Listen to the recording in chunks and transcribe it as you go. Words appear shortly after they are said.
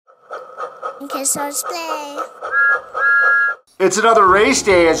Okay, so let's play. It's another race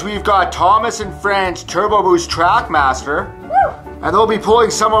day as we've got Thomas and friends Turbo Boost Trackmaster. And they'll be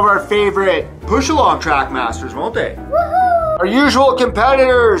pulling some of our favorite push-along Trackmasters, won't they? Woohoo! Our usual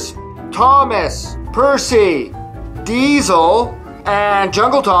competitors, Thomas, Percy, Diesel, and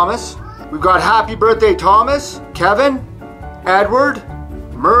Jungle Thomas. We've got Happy Birthday Thomas, Kevin, Edward,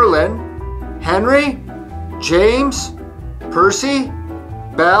 Merlin, Henry, James, Percy,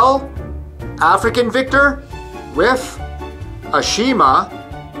 Belle, African Victor, Whiff, Ashima,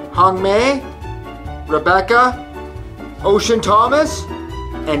 Hung Mei, Rebecca, Ocean Thomas,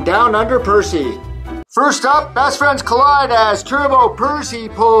 and Down Under Percy. First up, best friends collide as Turbo Percy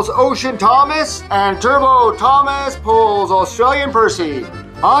pulls Ocean Thomas and Turbo Thomas pulls Australian Percy.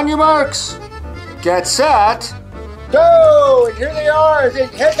 On your marks, get set, go! And here they are as they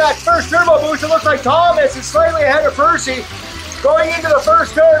hit that first turbo boost. It looks like Thomas is slightly ahead of Percy. Going into the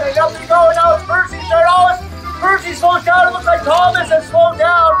first turn, and up they go, and now it's Percy's turn. Oh, Percy slows down. It looks like Thomas has slowed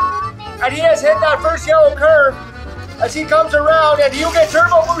down, and he has hit that first yellow curve. As he comes around, and he'll get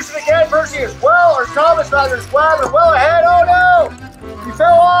turbo boosted again. Percy as well, or Thomas rather, is well ahead. Oh no! He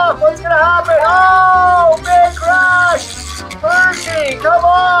fell off. What's gonna happen? Oh, big crash! Percy, come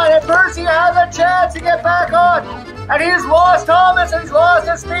on! And Percy has a chance to get back on. And he's lost Thomas, and he's lost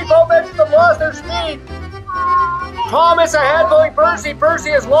his speed. Both engines have lost their speed. Thomas ahead pulling Percy. Percy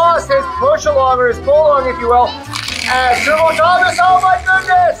has lost his push along, or his pull along, if you will. And Turbo Thomas, oh my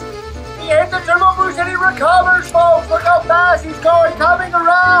goodness! He hit the turbo boost and he recovers, folks. Look how fast he's going, coming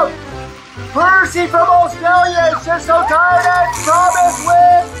around. Percy from Australia is just so tired, and Thomas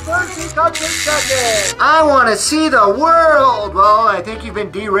wins. Percy comes in second. I want to see the world. Well, I think you've been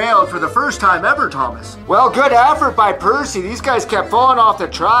derailed for the first time ever, Thomas. Well, good effort by Percy. These guys kept falling off the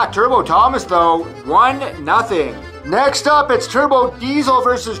track. Turbo Thomas, though, 1-0. Next up, it's Turbo Diesel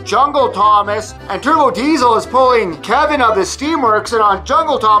versus Jungle Thomas, and Turbo Diesel is pulling Kevin of the Steamworks, and on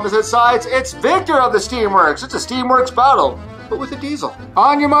Jungle Thomas's sides, it's Victor of the Steamworks. It's a Steamworks battle, but with a diesel.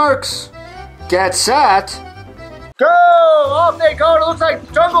 On your marks, get set, go! Off they go. It looks like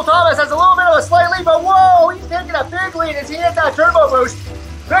Jungle Thomas has a little bit of a slight lead, but whoa, he's taking a big lead as he hit that turbo boost.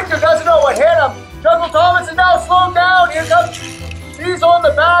 Victor doesn't know what hit him. Jungle Thomas is now slowed down. Here comes Diesel in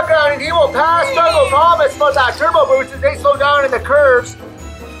the background, and he will pass Jungle Thomas, but that turbo boost as they slow down in the curves.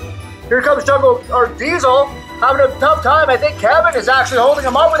 Here comes Diesel, having a tough time. I think Kevin is actually holding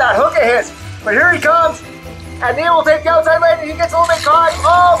him up with that hook of his. But here he comes, and he will take the outside lane, and he gets a little bit caught.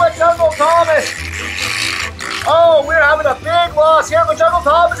 Oh, but Jungle Thomas. Oh, we're having a big loss here, but Jungle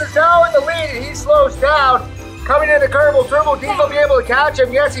Thomas is now in the lead, and he slows down. Coming in the curve, will Turbo Diesel be able to catch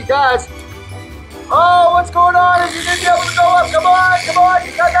him? Yes, he does. Oh, what's going on? Is he going to be able to go up? Come on.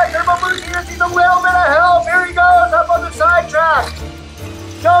 You got that turbo boost. He just needs a little bit of help. Here he goes up on the side track.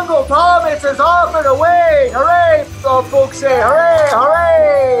 Jungle Thomas is off and away. Hooray, folks say.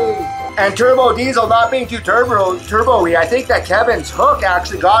 Hooray. And Turbo Diesel not being too turbo-y. I think that Kevin's hook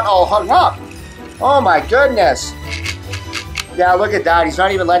actually got all hung up. Oh my goodness. Yeah, look at that. He's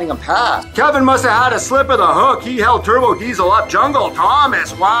not even letting him pass. Kevin must have had a slip of the hook. He held Turbo Diesel up. Jungle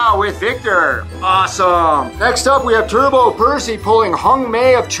Thomas, wow, with Victor. Awesome. Next up, we have Turbo Percy pulling Hung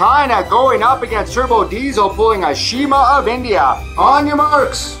Mei of China, going up against Turbo Diesel pulling Ashima of India. On your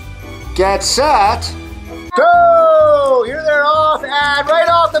marks, get set, go! Here they're off, and right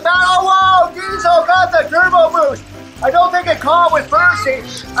off the bat, oh wow, Diesel got the turbo boost. I don't think it caught with Percy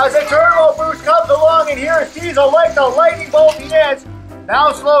as the turbo boost comes along, and here is Diesel like the lightning bolt he is.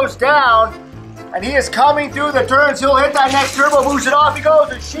 Now slows down, and he is coming through the turns. He'll hit that next turbo boost, and off he goes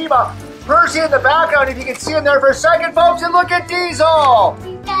with Shima. Percy in the background, if you can see him there for a second, folks, and look at Diesel.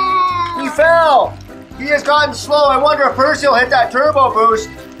 He fell. He has gotten slow. I wonder if Percy will hit that turbo boost.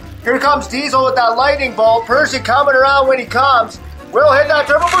 Here comes Diesel with that lightning bolt. Percy coming around when he comes. Will hit that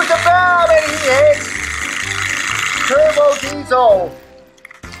turbo boost, and bam, and he hits Turbo Diesel.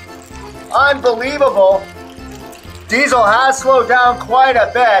 Unbelievable. Diesel has slowed down quite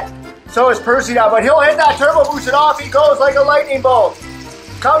a bit. So is Percy now, but he'll hit that turbo boost and off he goes like a lightning bolt.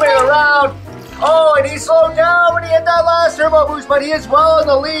 Coming around. Oh, and he slowed down when he hit that last turbo boost, but he is well in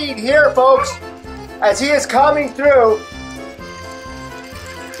the lead here, folks, as he is coming through.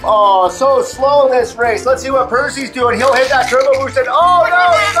 Oh, so slow in this race. Let's see what Percy's doing. He'll hit that turbo boost and oh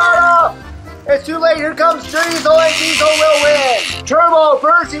no, he's not off. It's too late. Here comes Diesel, and Diesel will win. Turbo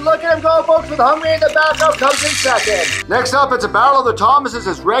Percy, look at him go, folks, with Hungry in the backup, comes in second. Next up, it's a battle of the Thomases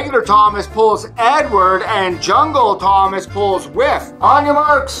as regular Thomas pulls Edward and Jungle Thomas pulls Whiff. On your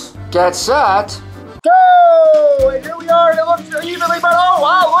marks, get set, go! And here we are, and it looks evenly, but oh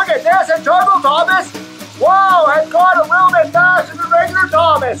wow, look at this, and Jungle Thomas, wow, has gone a little bit faster than regular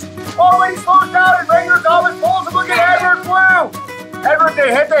Thomas. Oh, when he slows down and regular Thomas pulls him, look at Edward blue. Edward,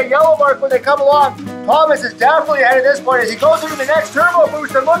 they hit that yellow mark when they come along. Thomas is definitely ahead at this point as he goes into the next turbo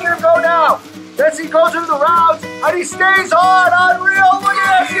boost, and look at him go now. Then he goes through the rounds, and he stays on. Unreal, look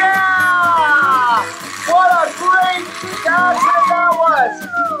at this, yeah! What a great accident that was.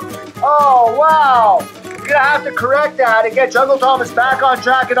 Oh, wow. We're gonna have to correct that and get Jungle Thomas back on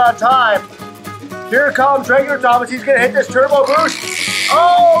track and on time. Here comes regular Thomas, he's gonna hit this turbo boost.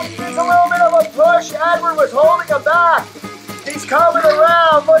 Oh, he needs a little bit of a push. Edward was holding him back. He's coming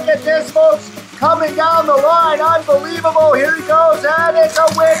around, look at this, folks. Coming down the line, unbelievable. Here he goes, and it's a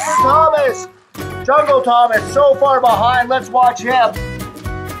win for Thomas. Jungle Thomas so far behind, let's watch him.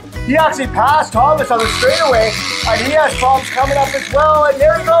 He actually passed Thomas on the straightaway, and he has bumps coming up as well, and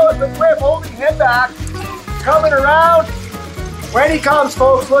there he goes with Whip holding him back. Coming around. When he comes,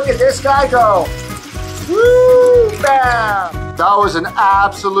 folks, look at this guy go. Woo, bam. That was an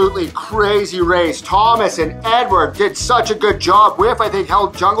absolutely crazy race. Thomas and Edward did such a good job. Whiff, I think,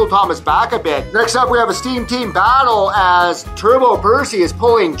 held Jungle Thomas back a bit. Next up, we have a Steam Team battle as Turbo Percy is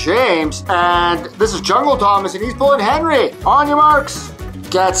pulling James, and this is Jungle Thomas, and he's pulling Henry. On your marks,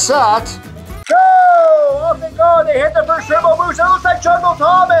 get set, go! Off they go, they hit the first turbo boost. It looks like Jungle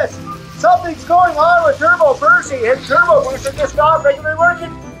Thomas. Something's going on with Turbo Percy. His turbo boost is just not regularly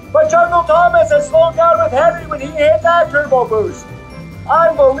working. But Jungle Thomas has slowed down with Henry when he hit that turbo boost.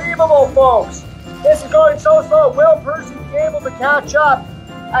 Unbelievable, folks. This is going so slow. Will Percy be able to catch up?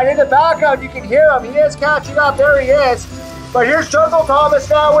 And in the background, you can hear him. He is catching up. There he is. But here's Jungle Thomas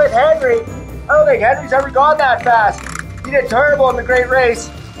now with Henry. I don't think Henry's ever gone that fast. He did terrible in the great race.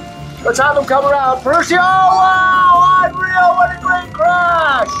 Let's have him come around. Percy, oh, wow, unreal. What a great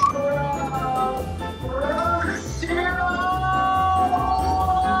crash.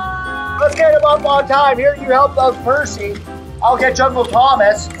 Let's get him up on time. Here, you help out Percy. I'll get Jungle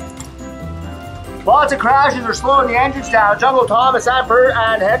Thomas. Lots of crashes are slowing the engines down. Jungle Thomas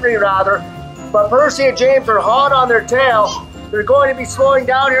and Henry, rather. But Percy and James are hot on their tail. They're going to be slowing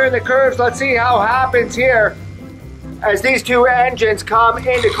down here in the curves. Let's see how it happens here as these two engines come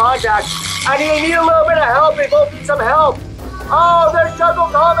into contact. And they need a little bit of help. They both need some help. Oh, there's Jungle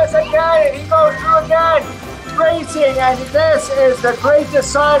Thomas again, and he goes through again. Racing, and this is the great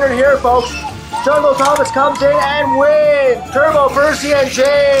designer here, folks. Jungle Thomas comes in and wins. Turbo Percy and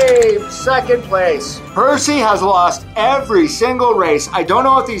James, second place. Percy has lost every single race. I don't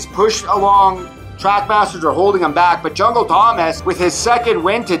know if these push along Trackmasters are holding him back, but Jungle Thomas with his second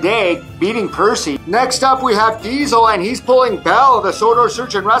win today, beating Percy. Next up, we have Diesel, and he's pulling Bell of the Sodor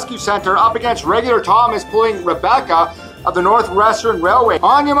Search and Rescue Center up against regular Thomas pulling Rebecca of the Northwestern Railway.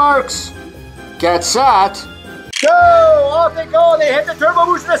 On your marks, get set, go! Off they go. They hit the turbo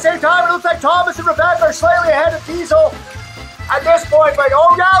boost at the same time. It looks like Thomas and Rebecca are slightly ahead of Diesel at this point. But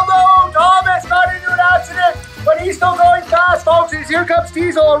oh no, Thomas got into an accident, but he's still going fast, folks. As here comes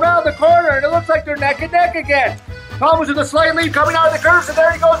Diesel around the corner, and it looks like they're neck and neck again. Thomas with a slight lead coming out of the curves, and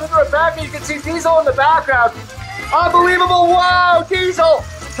there he goes with Rebecca. You can see Diesel in the background. Unbelievable! Wow, Diesel!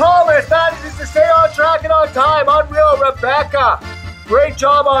 Thomas manages to stay on track and on time. Unreal, Rebecca. Great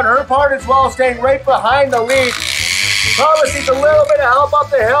job on her part as well, staying right behind the lead. Thomas needs a little bit of help up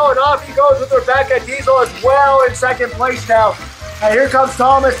the hill, and off he goes with Rebecca. Diesel is well in second place now. And here comes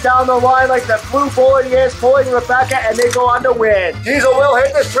Thomas down the line like the blue bullet he is, pulling Rebecca, and they go on to win. Diesel will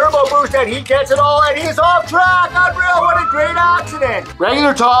hit this turbo boost, and he gets it all, and he's off track. Unreal, what a great accident.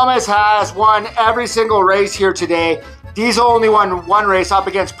 Regular Thomas has won every single race here today. Diesel only won one race up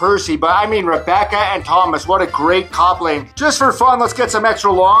against Percy, but I mean Rebecca and Thomas, what a great coupling. Just for fun, let's get some extra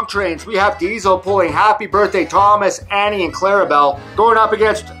long trains. We have Diesel pulling Happy Birthday Thomas, Annie, and Clarabelle, going up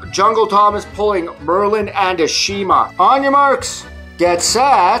against Jungle Thomas pulling Merlin and Ashima. On your marks, get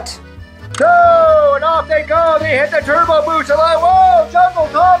set, go! And off they go. They hit the turbo boost, and like, whoa, Jungle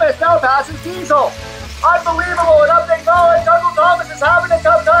Thomas now passes Diesel. Unbelievable, and up they go, and Jungle Thomas is having a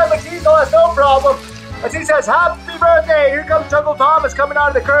tough time, but Diesel has no problem. As he says, happy birthday. Here comes Jungle Thomas coming out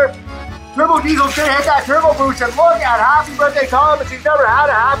of the curve. Turbo Diesel's gonna hit that turbo boost, and look at happy birthday Thomas. He's never had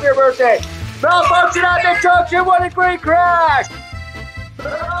a happier birthday. Malfunction at the junction. What a great crash.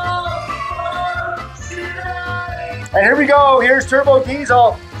 And here we go. Here's Turbo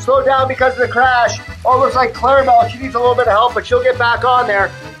Diesel. Slowed down because of the crash. Oh, looks like Clarabelle. She needs a little bit of help, but she'll get back on there.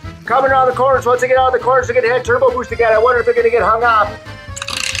 Coming around the corners. Once they get out of the corners, they're gonna hit turbo boost again. I wonder if they're gonna get hung up.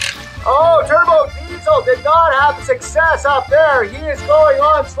 Oh, Turbo Diesel did not have success up there. He is going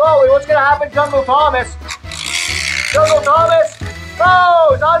on slowly. What's going to happen, Jungle Thomas? Jungle Thomas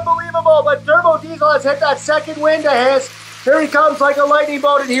goes. Unbelievable. But Turbo Diesel has hit that second win to his. Here he comes like a lightning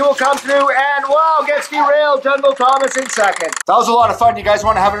bolt, and he will come through, and wow, gets derailed. Jungle Thomas in second. That was a lot of fun. You guys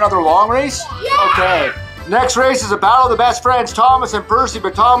want to have another long race? Yeah. Okay. Next race is a battle of the best friends, Thomas and Percy,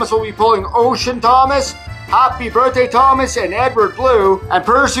 but Thomas will be pulling Ocean Thomas, Happy Birthday Thomas, and Edward Blue. And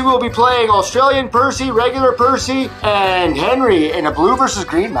Percy will be playing Australian Percy, regular Percy, and Henry in a blue versus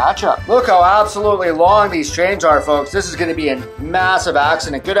green matchup. Look how absolutely long these trains are, folks. This is going to be a massive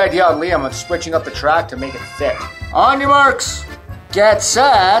accident. Good idea on Liam on switching up the track to make it fit. On your marks, get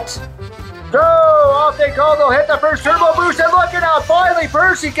set, go! Off they go. They'll hit the first turbo boost, and look at how finally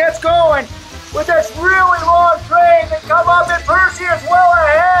Percy gets going with this really long train. They come up, and Percy is well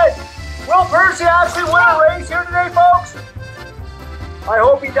ahead. Will Percy actually win a race here today, folks? I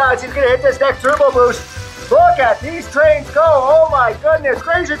hope he does. He's going to hit this next turbo boost. Look at these trains go. Oh my goodness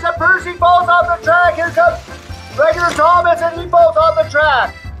gracious. And Percy falls off the track. Here comes regular Thomas, and he falls off the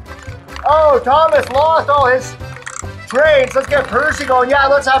track. Oh, Thomas lost all his trains. Let's get Percy going. Yeah,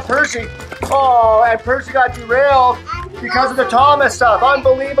 let's have Percy. Oh, and Percy got derailed because of the Thomas stuff.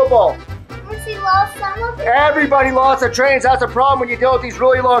 Unbelievable. Percy lost some of it. Everybody lost the trains. That's a problem when you deal with these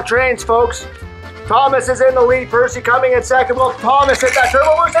really long trains, folks. Thomas is in the lead. Percy coming in second. Well, Thomas hit that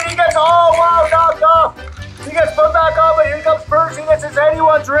turbo boost, and he gets, oh wow, knocked off. He gets put back on, but here comes Percy. This is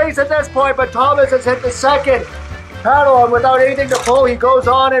anyone's race at this point, but Thomas has hit the second paddle, and without anything to pull, he goes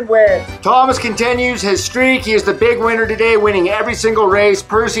on and wins. Thomas continues his streak. He is the big winner today, winning every single race.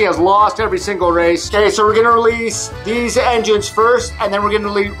 Percy has lost every single race. Okay, so we're going to release these engines first, and then we're going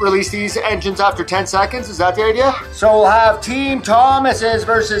to release these engines after 10 seconds. Is that the idea? So we'll have Team Thomas's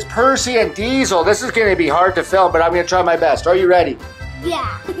versus Percy and Diesel. This is going to be hard to film, but I'm going to try my best. Are you ready?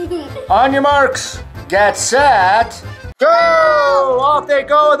 Yeah. On your marks, get set, go! Off they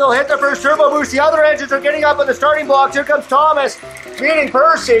go, and they'll hit the first turbo boost. The other engines are getting up on the starting blocks. Here comes Thomas, beating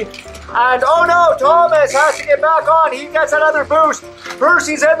Percy. And oh no, Thomas has to get back on. He gets another boost.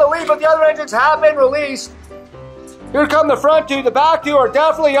 Percy's in the lead, but the other engines have been released. Here come the front two. The back two are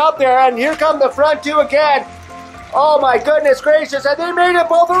definitely up there. And here come the front two again. Oh my goodness gracious. And they made it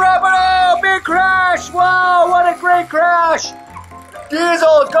both around. But oh, big crash. Wow, what a great crash.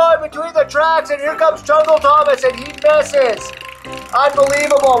 Diesel is going between the tracks, and here comes Jungle Thomas, and he misses.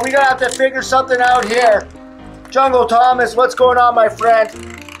 Unbelievable. We're going to have to figure something out here. Jungle Thomas, what's going on, my friend?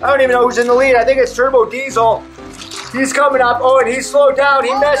 I don't even know who's in the lead. I think it's Turbo Diesel. He's coming up. Oh, and he's slowed down.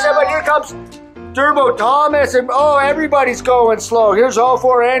 He messed up, but here comes Turbo Thomas, and oh, everybody's going slow. Here's all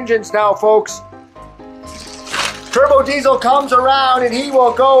four engines now, folks. Turbo Diesel comes around, and he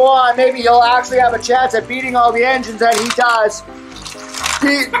will go on. Maybe he'll actually have a chance at beating all the engines, and he does.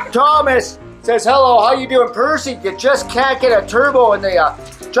 Thomas says, hello, how you doing? Percy, you just can't get a turbo in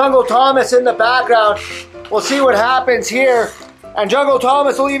the Jungle Thomas in the background. We'll see what happens here. And Jungle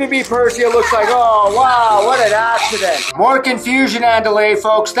Thomas will even beat Percy, it looks like. Oh, wow, what an accident. More confusion and delay,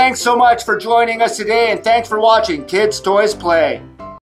 folks. Thanks so much for joining us today, and thanks for watching Kids Toys Play.